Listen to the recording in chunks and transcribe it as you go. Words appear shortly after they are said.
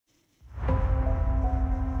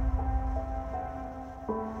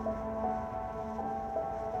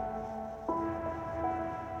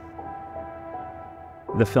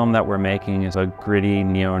The film that we're making is a gritty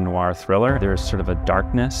neo-noir thriller. There's sort of a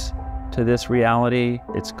darkness to this reality.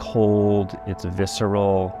 It's cold, it's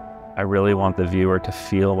visceral. I really want the viewer to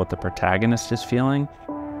feel what the protagonist is feeling.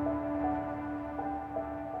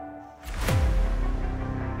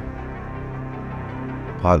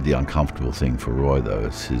 Part of the uncomfortable thing for Roy, though,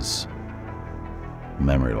 is his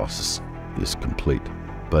memory loss is complete.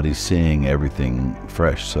 But he's seeing everything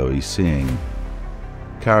fresh, so he's seeing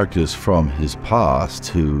characters from his past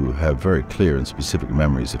who have very clear and specific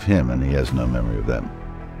memories of him, and he has no memory of them.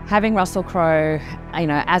 Having Russell Crowe,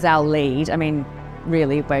 as our lead,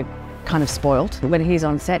 really, we're kind of spoiled. When he's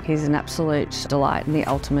on set, he's an absolute delight and the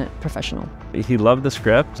ultimate professional. He loved the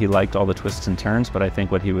script, he liked all the twists and turns, but I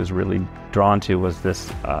think what he was really drawn to was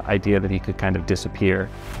this idea that he could kind of disappear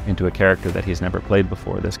into a character that he's never played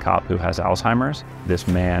before, this cop who has Alzheimer's, this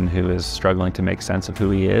man who is struggling to make sense of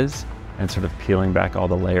who he is, and sort of peeling back all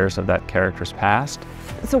the layers of that character's past.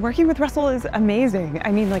 So working with Russell is amazing.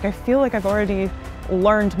 I feel like I've already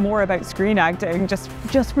learned more about screen acting just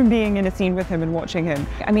from being in a scene with him and watching him.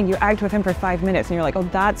 You act with him for 5 minutes and you're like, oh,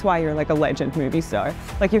 that's why you're like a legend movie star.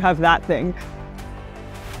 Like, you have that thing.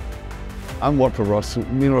 I worked for Russell.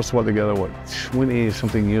 Me and Russell worked together,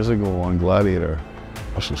 20-something years ago on Gladiator.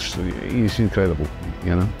 He's incredible,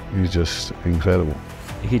 He's just incredible.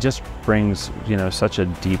 He just brings, such a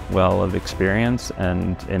deep well of experience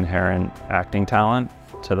and inherent acting talent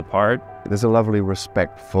to the part. There's a lovely,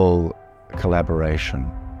 respectful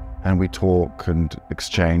collaboration, and we talk and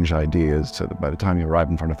exchange ideas so that by the time you arrive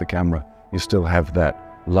in front of the camera, you still have that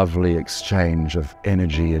lovely exchange of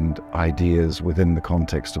energy and ideas within the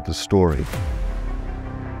context of the story.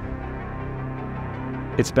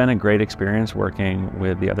 It's been a great experience working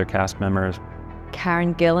with the other cast members.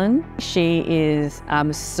 Gillan, she is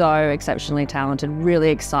so exceptionally talented, really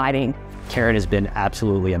exciting. Karen has been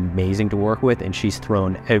absolutely amazing to work with, and she's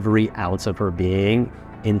thrown every ounce of her being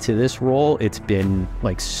into this role. It's been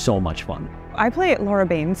so much fun. I play Laura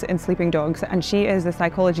Baines in Sleeping Dogs, and she is a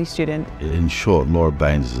psychology student. In short, Laura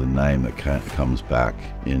Baines is a name that comes back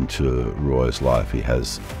into Roy's life. He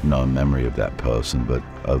has no memory of that person, but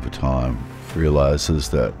over time realizes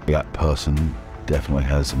that that person definitely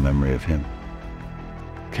has a memory of him.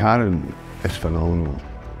 Karen is phenomenal.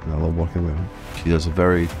 I love working with her. She has a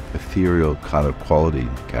very ethereal kind of quality,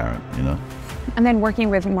 Karen, And then working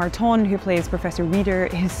with Martin, who plays Professor Reader,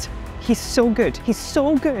 he's so good. He's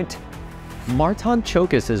so good. Martin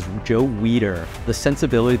Chokas as Joe Weeder. The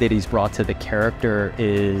sensibility that he's brought to the character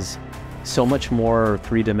is so much more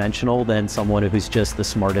three-dimensional than someone who's just the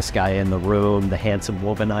smartest guy in the room, the handsome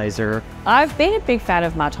womanizer. I've been a big fan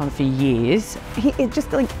of Martin for years. He just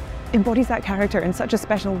embodies that character in such a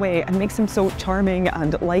special way and makes him so charming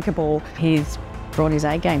and likable. He's brought his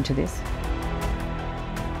A game to this.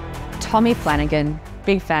 Tommy Flanagan,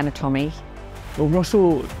 big fan of Tommy. Well,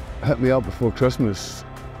 Russell hit me up before Christmas.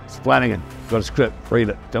 It's Flanagan, got a script, read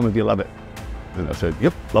it, tell me if you love it. And I said,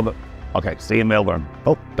 yep, love it. Okay, see you in Melbourne.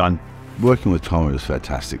 Oh, done. Working with Tommy was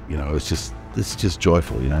fantastic, it's just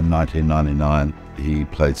joyful, 1999, he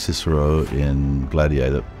played Cicero in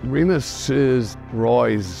Gladiator. Remus is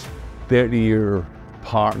Roy's 30-year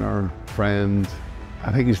partner, friend.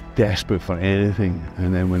 I think he's desperate for anything,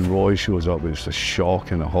 and then when Roy shows up, it's a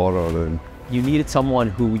shock and a horror. And you needed someone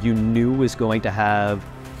who you knew was going to have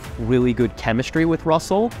really good chemistry with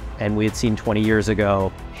Russell, and we had seen 20 years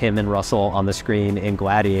ago him and Russell on the screen in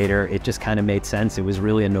Gladiator. It just kind of made sense. It was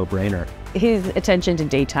really a no-brainer. His attention to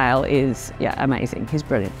detail is, amazing. He's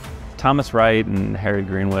brilliant. Thomas Wright and Harry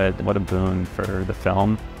Greenwood, what a boon for the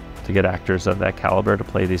film to get actors of that caliber to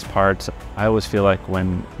play these parts. I always feel like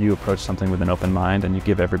when you approach something with an open mind and you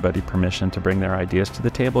give everybody permission to bring their ideas to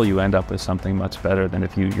the table, you end up with something much better than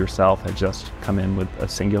if you yourself had just come in with a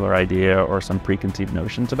singular idea or some preconceived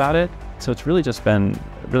notions about it. So it's really just been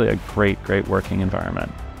a great, great working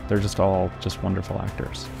environment. They're just all wonderful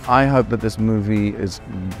actors. I hope that this movie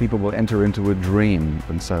people will enter into a dream,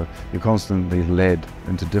 and so you're constantly led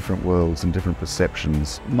into different worlds and different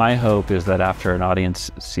perceptions. My hope is that after an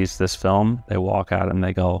audience sees this film, they walk out and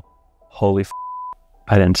they go, holy f***,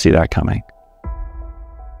 I didn't see that coming.